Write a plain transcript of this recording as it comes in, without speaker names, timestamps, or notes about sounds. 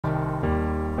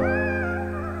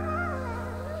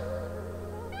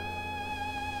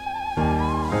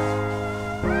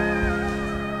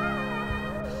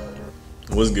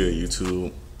What's good,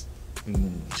 YouTube?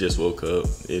 Just woke up.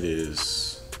 It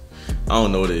is, I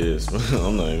don't know what it is.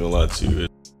 I'm not even gonna lie to you.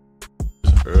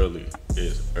 It's early.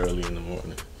 It's early in the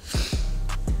morning.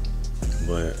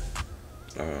 But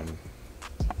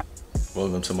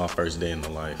welcome to my first day in the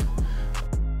life.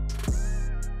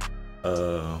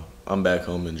 I'm back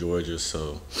home in Georgia,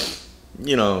 so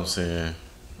you know what I'm saying.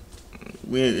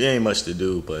 It ain't much to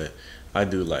do, but I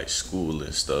do like school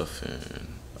and stuff and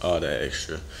all that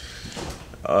extra.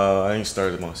 I ain't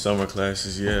started my summer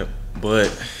classes yet,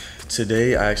 but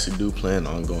today I actually do plan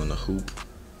on going to hoop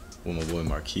with my boy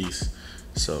Marquise.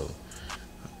 So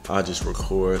I'll just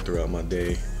record throughout my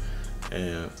day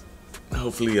and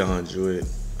hopefully y'all enjoy it.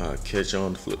 I'll catch you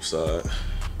on the flip side.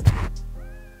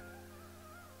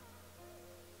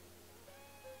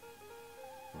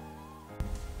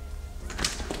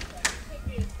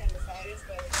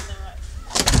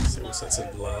 Say what's up to the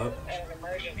vlog.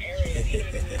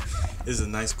 This is a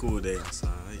nice cool day outside.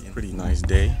 Pretty nice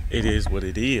day. It is what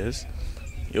it is.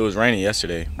 It was raining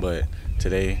yesterday, but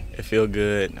today it feel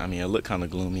good. I mean, it looked kind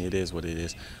of gloomy. It is what it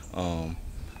is. Finna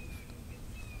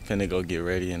go get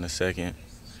ready in a second,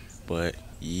 but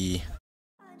yeah.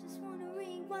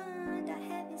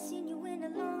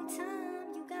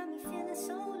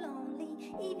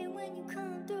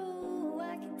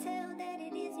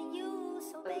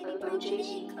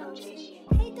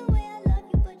 Hate the way I love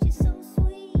you, but you're so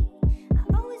sweet. I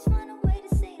always find a way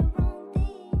to say the wrong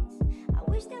things. I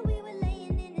wish that we were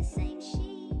laying in the same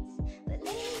sheets, but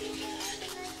lately you've been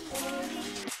acting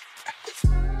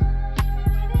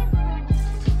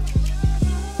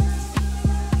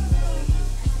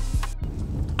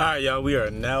like All right, y'all. We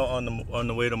are now on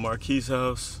the way to Marquise's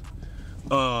house.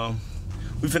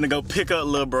 We finna go pick up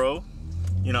lil' bro.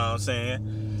 You know what I'm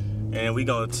saying? And we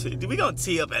gonna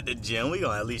tee up at the gym. We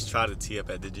gonna at least try to tee up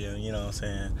at the gym. You know what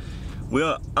I'm saying?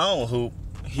 I don't hoop.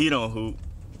 He don't hoop.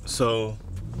 So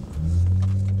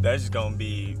that's just gonna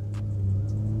be.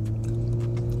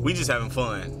 We just having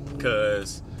fun.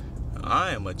 Cause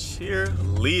I am a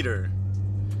cheerleader.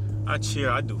 I cheer.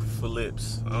 I do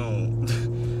flips. I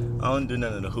don't do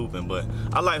none of the hooping, but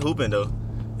I like hooping though.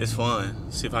 It's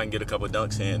fun. See if I can get a couple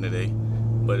dunks in today.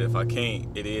 But if I can't,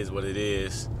 it is what it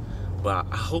is. But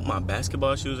I hope my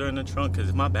basketball shoes are in the trunk, because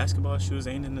if my basketball shoes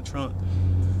ain't in the trunk,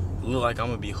 it look like I'm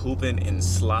gonna be hooping in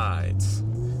slides.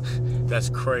 That's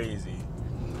crazy.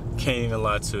 Can't even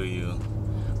lie to you.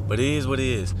 But it is what it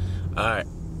is. All right.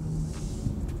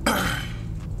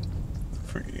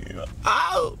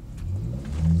 Ow!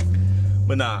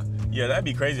 But nah, yeah, that'd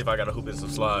be crazy if I gotta hoop in some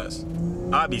slides.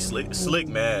 I'd be slick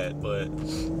mad, but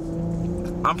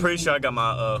I'm pretty sure I got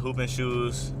my hooping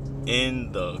shoes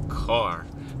in the car.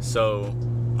 So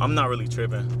I'm not really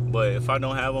tripping, but if I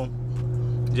don't have them,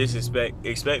 just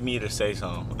expect me to say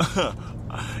something.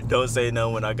 Don't say no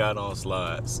when I got on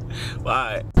slides.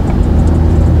 Bye.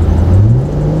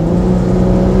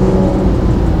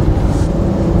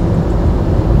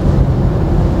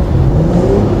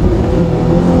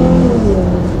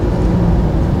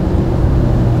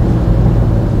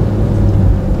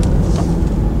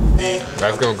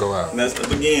 That's gonna go out. Messed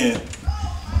up again.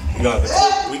 We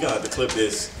gonna have to clip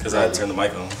this because I had to turn the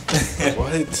mic on.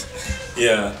 What?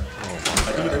 Yeah.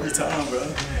 I do it every time, bro. I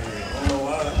don't know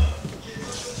why.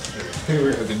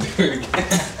 We're gonna do it again.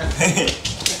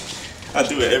 I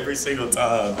do it every single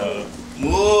time, though.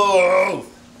 Whoa!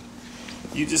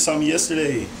 You just saw me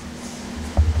yesterday.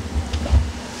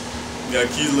 We got a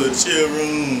cute little chill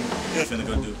room. What you finna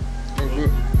go do?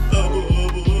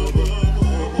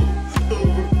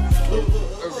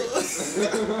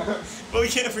 But we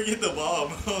can't forget the ball,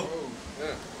 bro.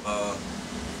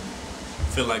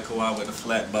 Feel like Kawhi with a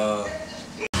flat ball.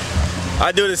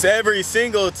 I do this every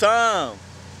single time.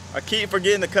 I keep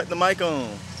forgetting to cut the mic on.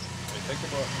 Hey, take the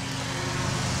ball.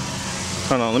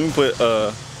 Hold on, let me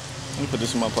put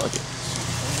this in my pocket.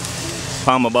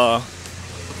 Palm a ball.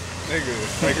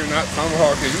 Nigga, like you're not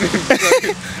tomahawking.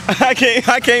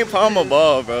 I can't palm a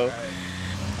ball, bro.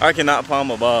 I cannot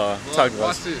palm a ball. Well,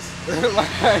 watch this.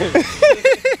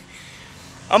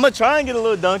 I'm gonna try and get a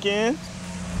little dunk in.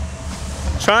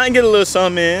 Try and get a little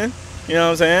something in. You know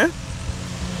what I'm saying?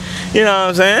 You know what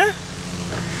I'm saying?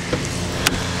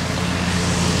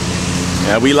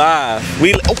 Yeah, we live.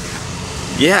 Oh,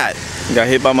 yeah. Got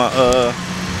hit by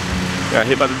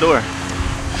the door.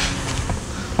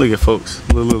 Look at folks.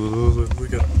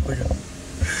 Look at.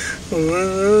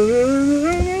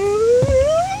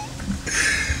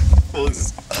 Folks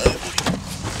is ugly.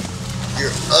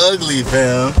 You're ugly,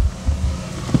 fam.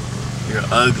 You're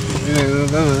ugly.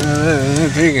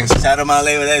 Drinking. Shout out my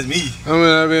label, that's me. He don't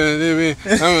even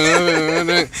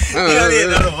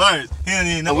know the words. He don't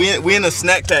even know. We in the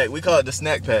snack pack. We call it the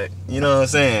snack pack. You know what I'm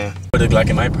saying? Put a Glock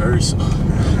in my purse. Put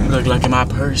a Glock in my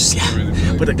purse.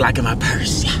 Yeah. Put a Glock in my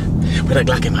purse. Yeah. Put a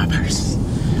Glock in my purse.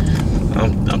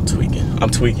 I'm tweaking. I'm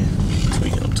tweaking.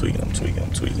 I'm tweaking. I'm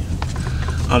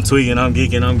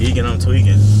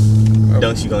tweaking.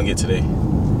 Don't you gonna get today?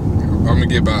 I'm gonna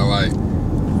get about like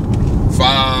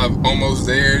 5, almost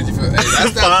there. You feel? Hey,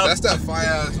 that's that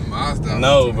fire Mazda.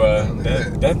 No, bro.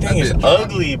 That thing is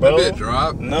ugly, bro. That bit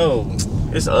drop. No,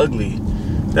 it's ugly.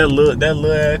 That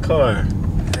little ass car.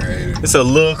 Right. It's a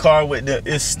little car with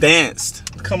it's stanced.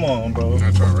 Come on, bro.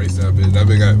 I'm trying to race that bitch. That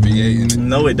bitch got V8 in it.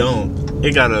 No, it don't.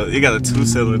 It got a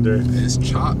 2-cylinder. It's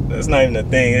chopped. That's not even a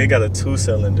thing. It got a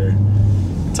 2-cylinder.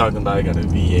 Talking about it got a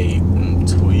V8.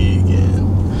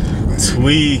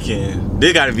 Tweaking.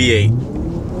 They got a V8.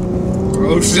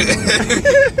 Oh shit.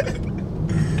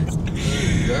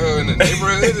 Yo, in the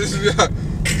neighborhood, this is,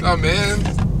 oh man.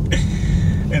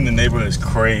 In the neighborhood is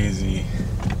crazy.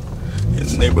 In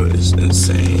the neighborhood is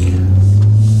insane.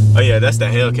 Oh yeah, that's the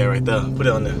Hellcat right there. Put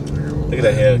it on there. Look at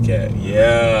that Hellcat.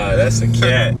 Yeah, that's a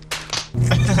cat.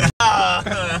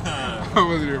 I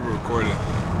wasn't even recording.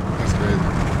 That's crazy.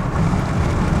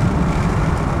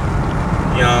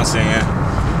 You know what I'm saying?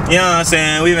 You know what I'm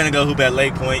saying? We finna go hoop at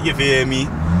Lake Point. You feel me?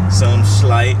 Some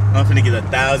slight. I'm finna get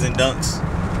 1,000 dunks.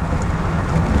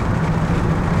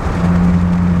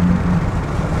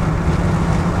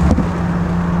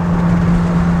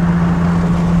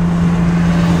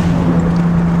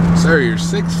 Sir, you're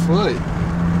 6 foot.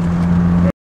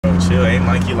 Bro, chill. Ain't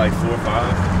Mikey like 4 or 5?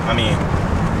 I mean,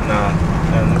 nah.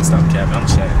 Let me stop capping. I'm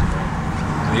chatting.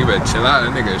 You better chill out.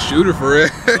 That nigga a shooter for real.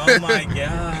 Oh my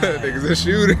god. That nigga's a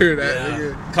shooter. That Yeah.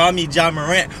 nigga. Call me Ja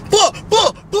Morant.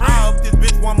 I up this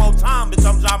bitch one more time, bitch,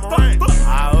 I'm Ja Morant.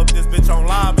 I up this bitch on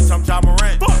live, bitch, I'm Ja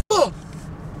Morant.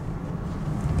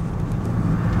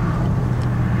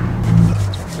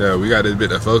 Yeah, we got this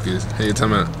bit of focus. Hey, you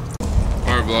talking about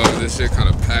our vlog? This shit kind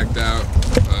of packed out.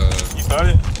 You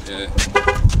started? Yeah.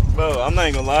 Bro, I'm not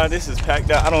even gonna lie, this is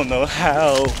packed out. I don't know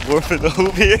how we're finna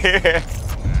hoop here.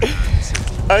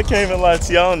 I can't even lie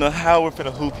to you, I don't know how we're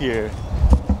finna hoop here.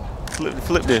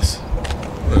 Flip this.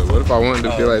 Look, what if I wanted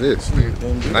to feel like this?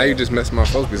 Now you just messed my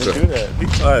focus up. Do that. Be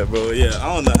quiet, bro. Yeah,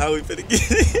 I don't know how we finna get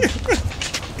here.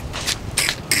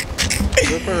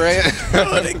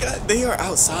 Bro, they are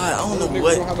outside. I don't know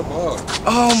what.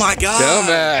 Oh my god.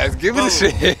 Dumbass, give me the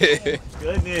shit.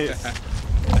 Goodness.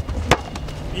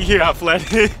 You hear how flat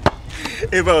it is?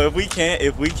 Hey, bro, if we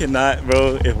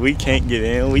can't get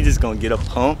in, we just gonna get a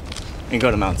pump and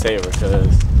go to Mount Tabor,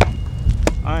 cause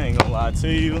I ain't gonna lie to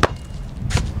you.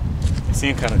 It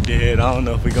seemed kind of dead. I don't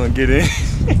know if we gonna get in.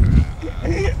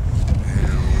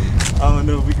 I don't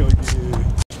know if we gonna get in.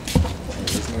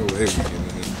 There's no way we get in.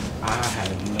 I have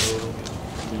no clue.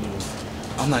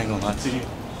 I'm not even gonna lie to you.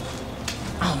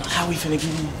 I don't know how we finna get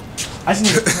in. I just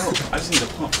need a pump. I just need a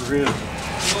pump for real.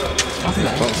 Pump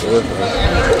for real, bro.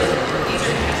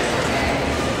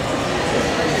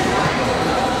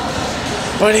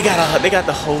 Bro, they got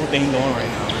the whole thing going right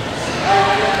now.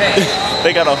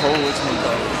 They got a whole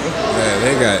Yeah,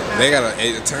 they got a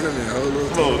tournament, a whole little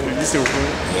tournament. you see what I'm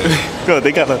saying? Bro,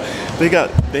 they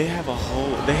have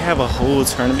a whole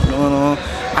tournament going on.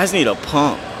 I just need a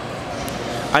pump.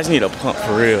 I just need a pump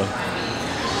for real.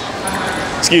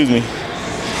 Excuse me.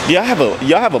 Do y'all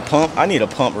have a pump? I need a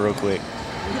pump real quick.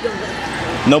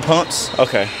 No pumps?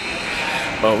 Okay.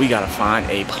 Well, we gotta find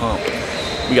a pump.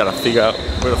 We gotta figure out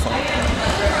where to find.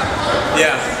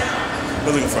 Yeah.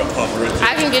 We're looking for a pump real quick.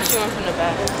 I can get you one from the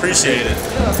back. Appreciate it.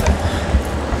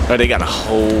 Oh, they got a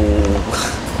whole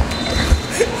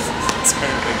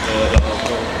tournament going on.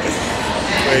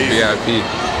 VIP.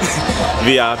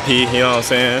 VIP, you know what I'm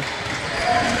saying?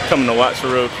 Coming to watch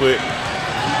real quick.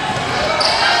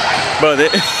 Bro, we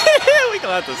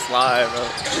gonna have to slide, bro.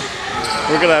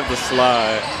 We're gonna have to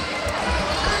slide.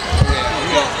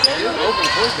 Yeah, open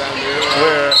course down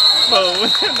there. Bro,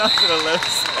 we're not gonna let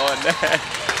us on that.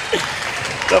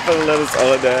 Not gonna let us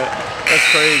on that. That's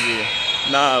crazy.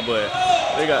 Nah, but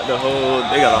they got a whole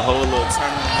little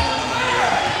tournament.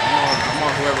 I'm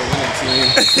on whoever winning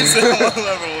team.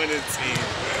 Whoever winning team.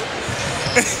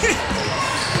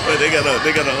 But they got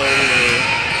everything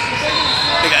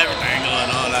going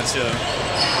on out here.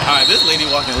 Alright, this lady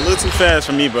walking a little too fast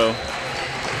for me, bro.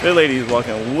 This lady is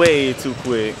walking way too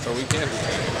quick. So we can't do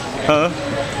that. Huh?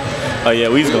 Oh yeah,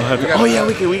 we just gonna have to. Oh yeah,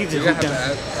 we can just hoop down.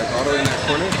 Like all the way in that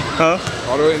corner? Huh?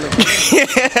 All the way in the corner?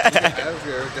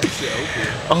 That shit open.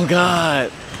 Oh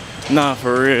god. Nah,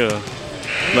 for real.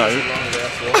 Nah.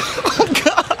 Oh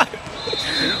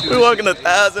We walking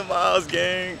 1,000 miles,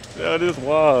 gang. Yo, this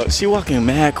wild. She walking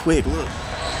mad quick. Look.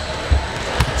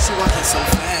 She walking so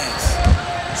fast.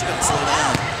 She gotta slow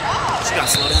down. She gotta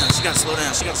slow down. She gotta slow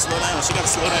down. She gotta slow down. She gotta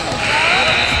slow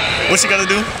down. What she gotta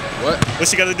do? What? What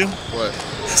she gotta do? What?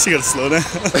 She gotta slow down. She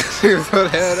gotta slow the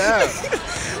hell down.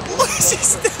 What?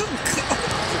 She's still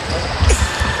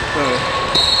going.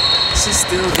 She's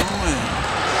still going.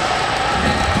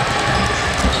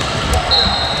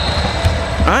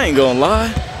 I ain't gonna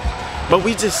lie, but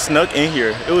we just snuck in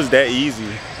here. It was that easy.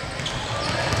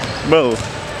 Bro,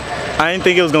 I didn't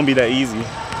think it was gonna be that easy.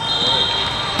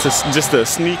 Just to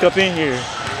sneak up in here.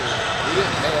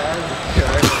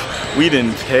 We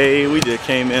didn't pay. We just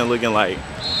came in looking like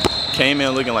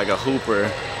a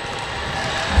hooper.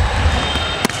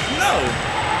 No.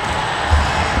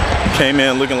 Came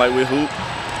in looking like we hoop.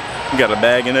 We got a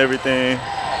bag and everything.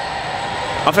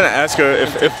 I'm finna ask her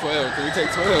if 12. Can we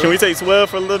take 12? Can we take 12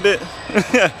 for a little bit?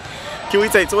 Can we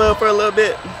take 12 for a little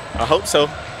bit? I hope so.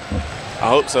 I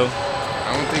hope so.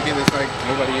 I don't think it's like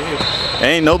nobody in here.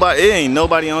 It ain't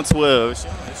nobody on 12. Let's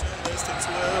take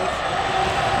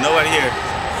 12. Nobody here.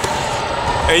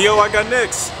 Hey yo, I got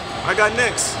next. I got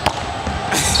next.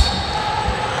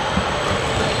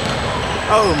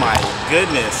 Oh my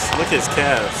goodness. Look at his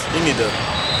calves. You need to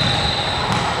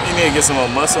get some more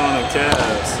muscle on the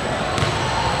calves.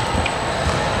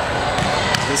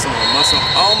 Get some more muscle.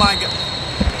 Oh my god.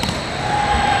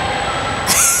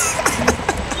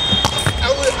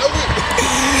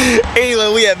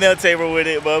 Anyway, we at Mel Table with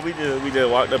it, but we just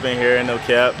walked up in here in no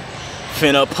cap.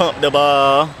 Finna pump the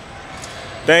ball.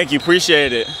 Thank you,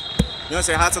 appreciate it. You wanna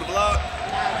say hi to the vlog?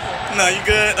 No, you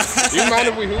good? You mind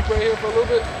if we hoop right here for a little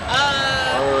bit?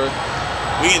 Or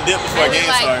we can dip before our game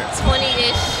like starts.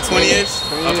 20-ish. 20-ish?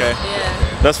 Okay.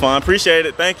 Yeah. That's fine. Appreciate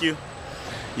it. Thank you.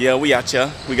 Yeah, we out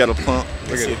here. We got a pump.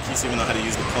 Let's see it. if Keith even know how to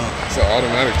use the pump. it's an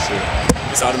automatic shit.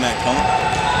 It's automatic pump.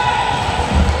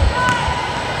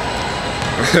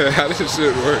 How does this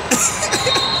shit work?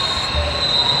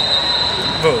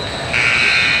 Bro.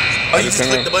 Oh, you just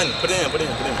click the button. Put it in, put it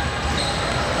in, put it in.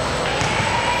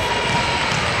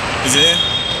 Is it in?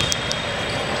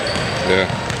 Yeah.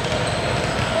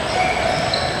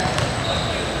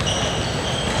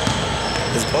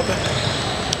 Is it pumping?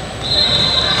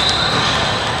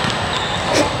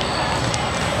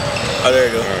 Oh, there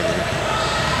you go.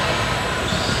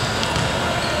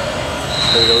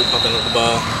 There we go, we pumping up the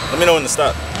ball. Let me know when to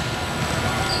stop.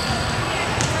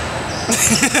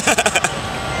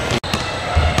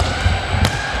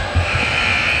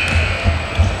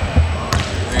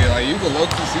 Yeah, like you can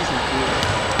low-key see some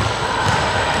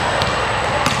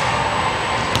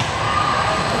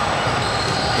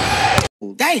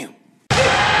shit. Damn.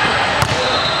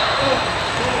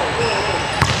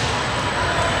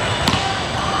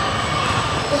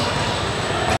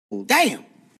 Damn.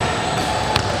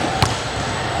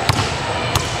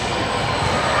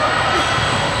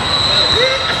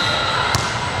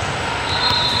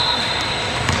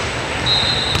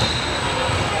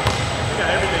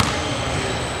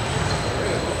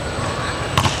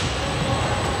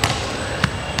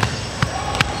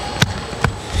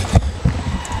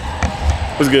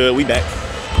 What's good? We back.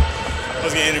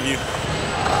 Let's get an interview.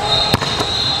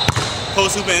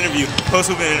 Post-hooping interview.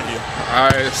 Post-hooping interview.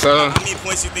 Alright, so How many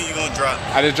points you think you're gonna drop?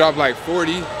 I just dropped like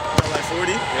 40. Like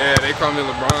 40? Yeah, they call me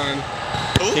LeBron.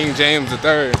 Who? King James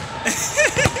III.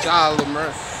 Ja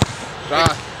Lamar. Ja.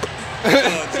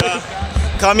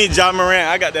 Call me Ja Morant.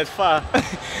 I got that fire.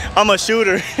 I'm a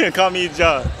shooter. Call me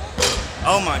Ja.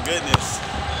 Oh my goodness.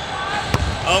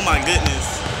 Oh my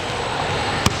goodness.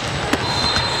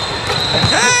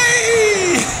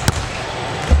 Hey!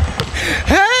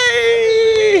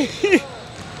 Hey!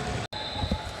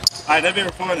 Alright, that been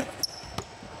recording.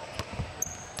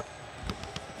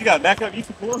 You got backup, you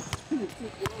support?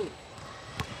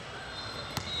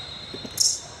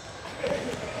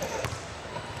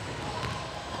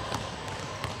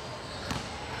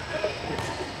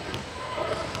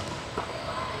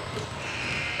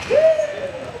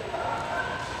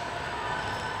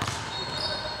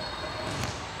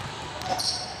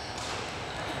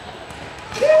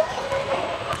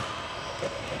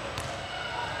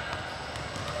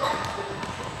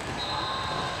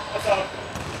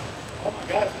 Oh my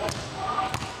God.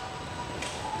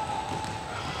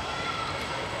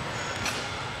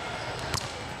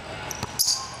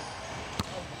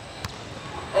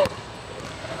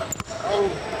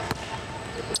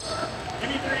 Give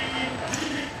me 3.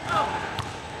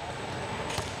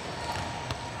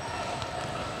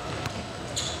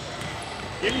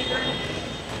 Give me 3.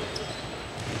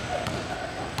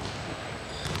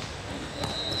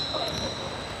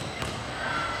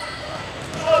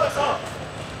 Oh,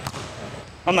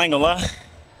 I'm not gonna lie.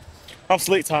 I'm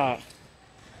sleep tired.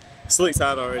 Sleep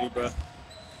tired already, bro.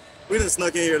 We done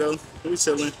snuck in here though. We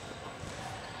chilling.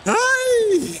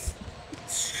 Hi.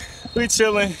 We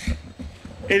chilling.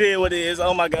 It is what it is.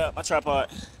 Oh my God, my tripod.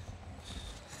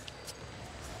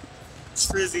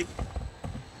 Trizzy.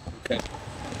 Okay.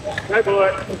 Hey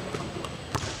boy.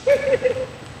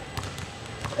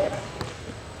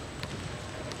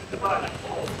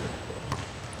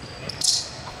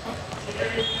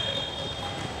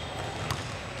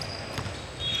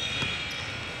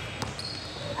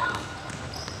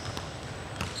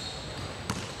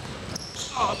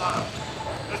 Oh no,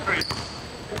 that's crazy.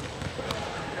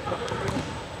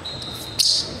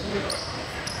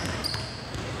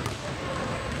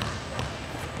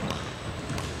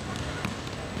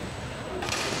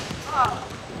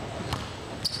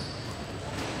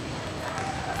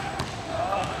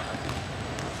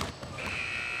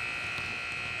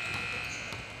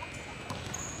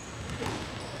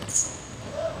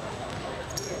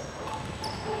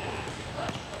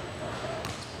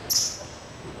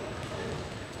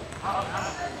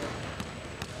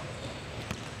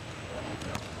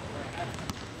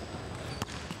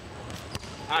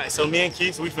 Alright, so me and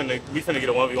Keith, we finna get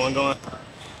a 1v1 going.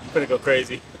 Finna go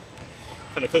crazy.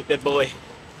 Finna cook that boy.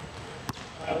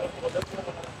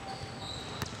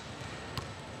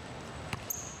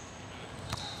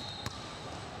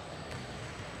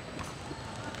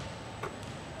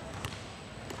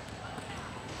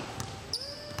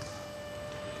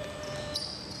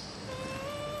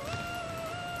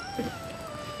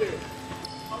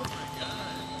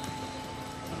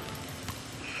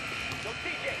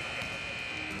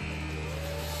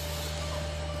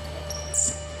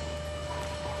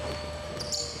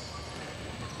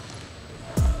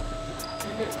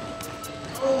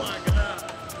 Oh my God.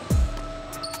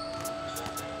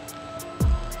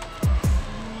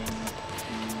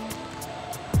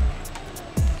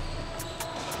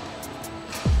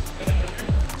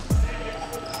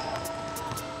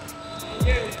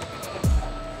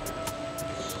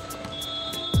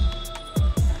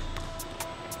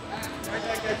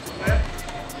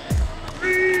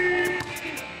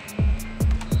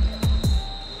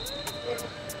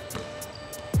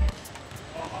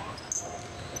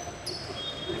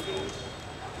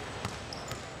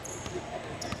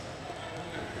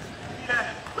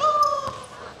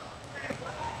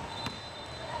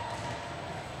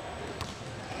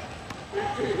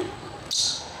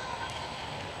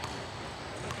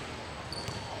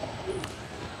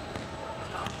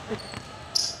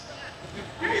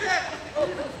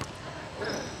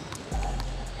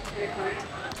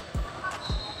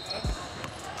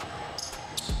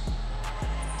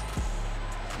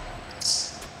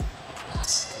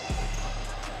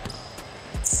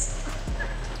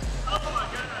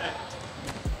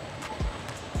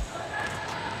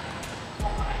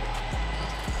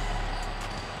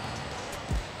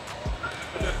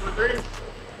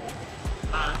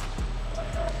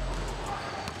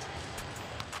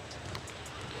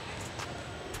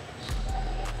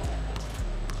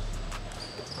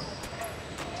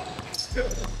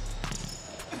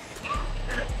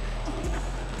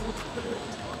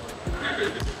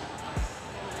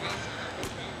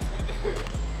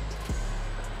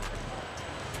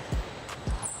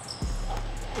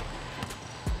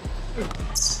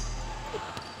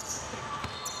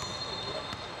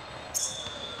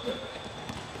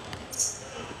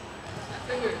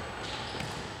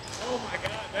 Oh my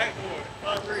God, backboard.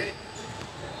 5-3.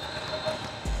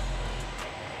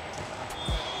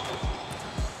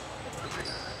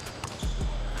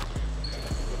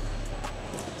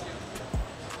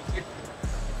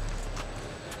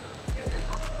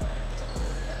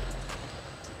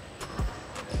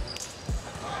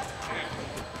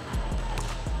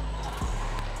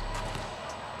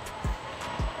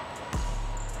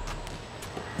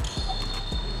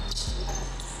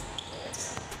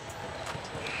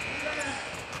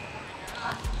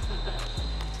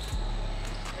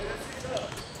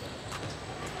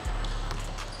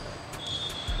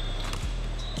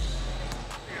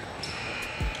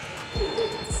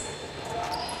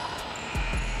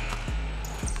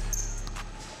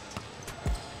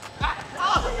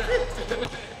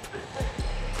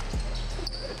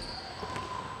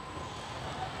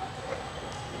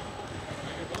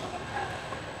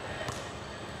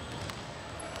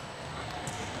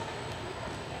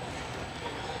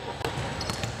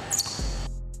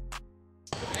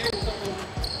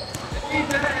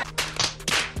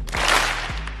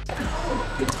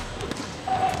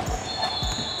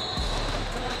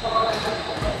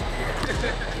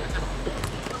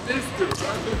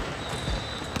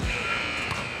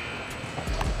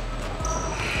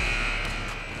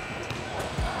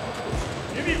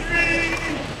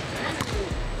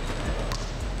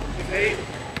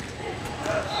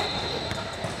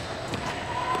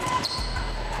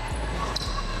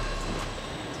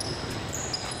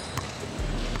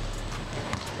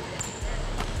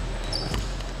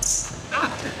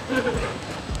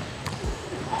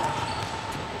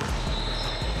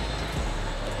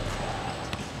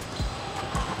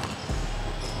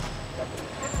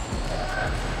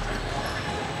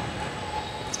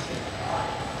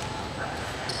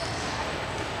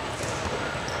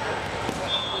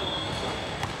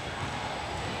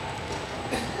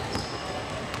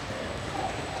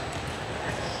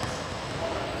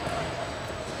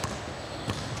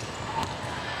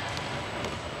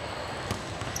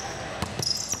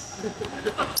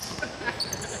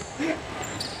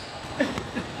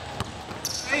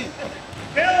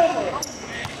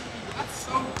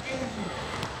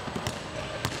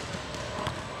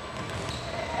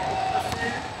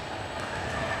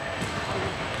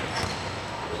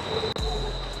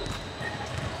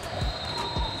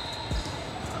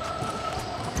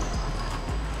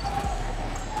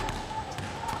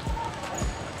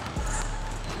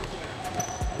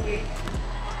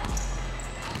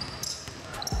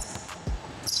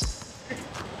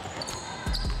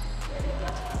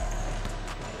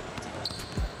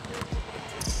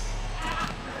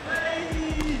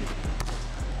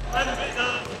 You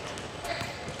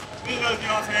know what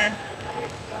I'm saying?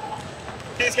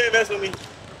 Keys can't mess with me.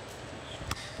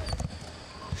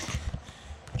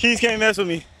 Keys can't mess with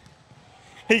me.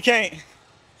 He can't.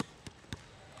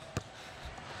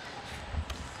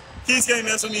 Keys can't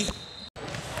mess with me.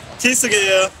 Keys took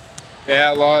a L.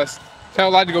 Yeah, I lost. Tell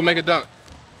Elijah to go make a dunk.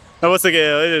 No, what's took a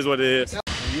L? It is what it is.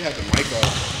 You have the mic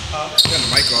off. You have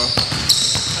the mic off.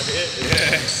 I did.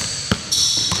 Yeah.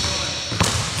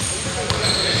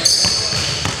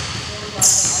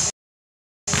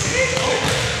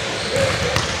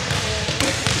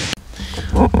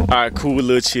 Alright, cool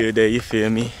little chill day, you feel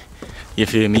me? You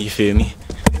feel me? You feel me?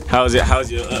 How's it? How's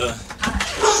your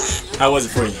how was it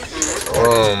for you?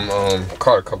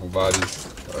 Caught a couple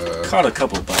bodies. Caught a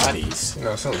couple bodies. You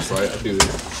know, something slight. I do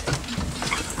this.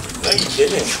 No, you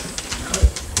didn't.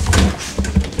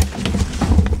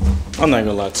 I'm not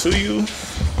gonna lie to you.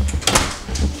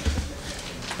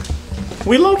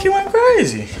 We low-key went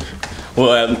crazy.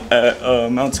 Well,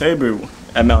 at Mount Tabor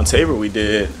we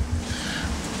did.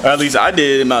 Or at least I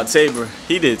did at Mount Tabor.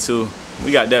 He did too.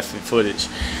 We got that footage.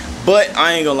 But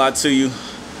I ain't gonna lie to you.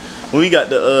 When we got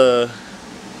the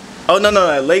oh no,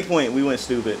 at LakePoint we went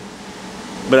stupid.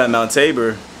 But at Mount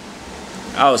Tabor,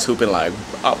 I was hooping like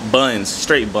buns,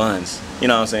 straight buns. You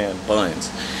know what I'm saying?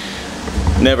 Buns.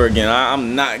 Never again.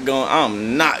 I'm not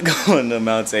going to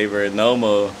Mount Tabor no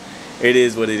more. It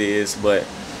is what it is. But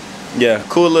yeah,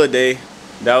 cool little day.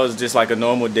 That was just like a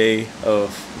normal day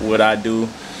of what I do.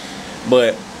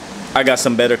 But I got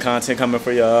some better content coming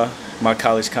for y'all. My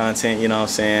college content, you know what I'm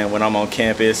saying, when I'm on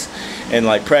campus and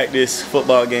like practice,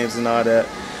 football games and all that.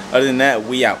 Other than that,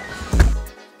 we out.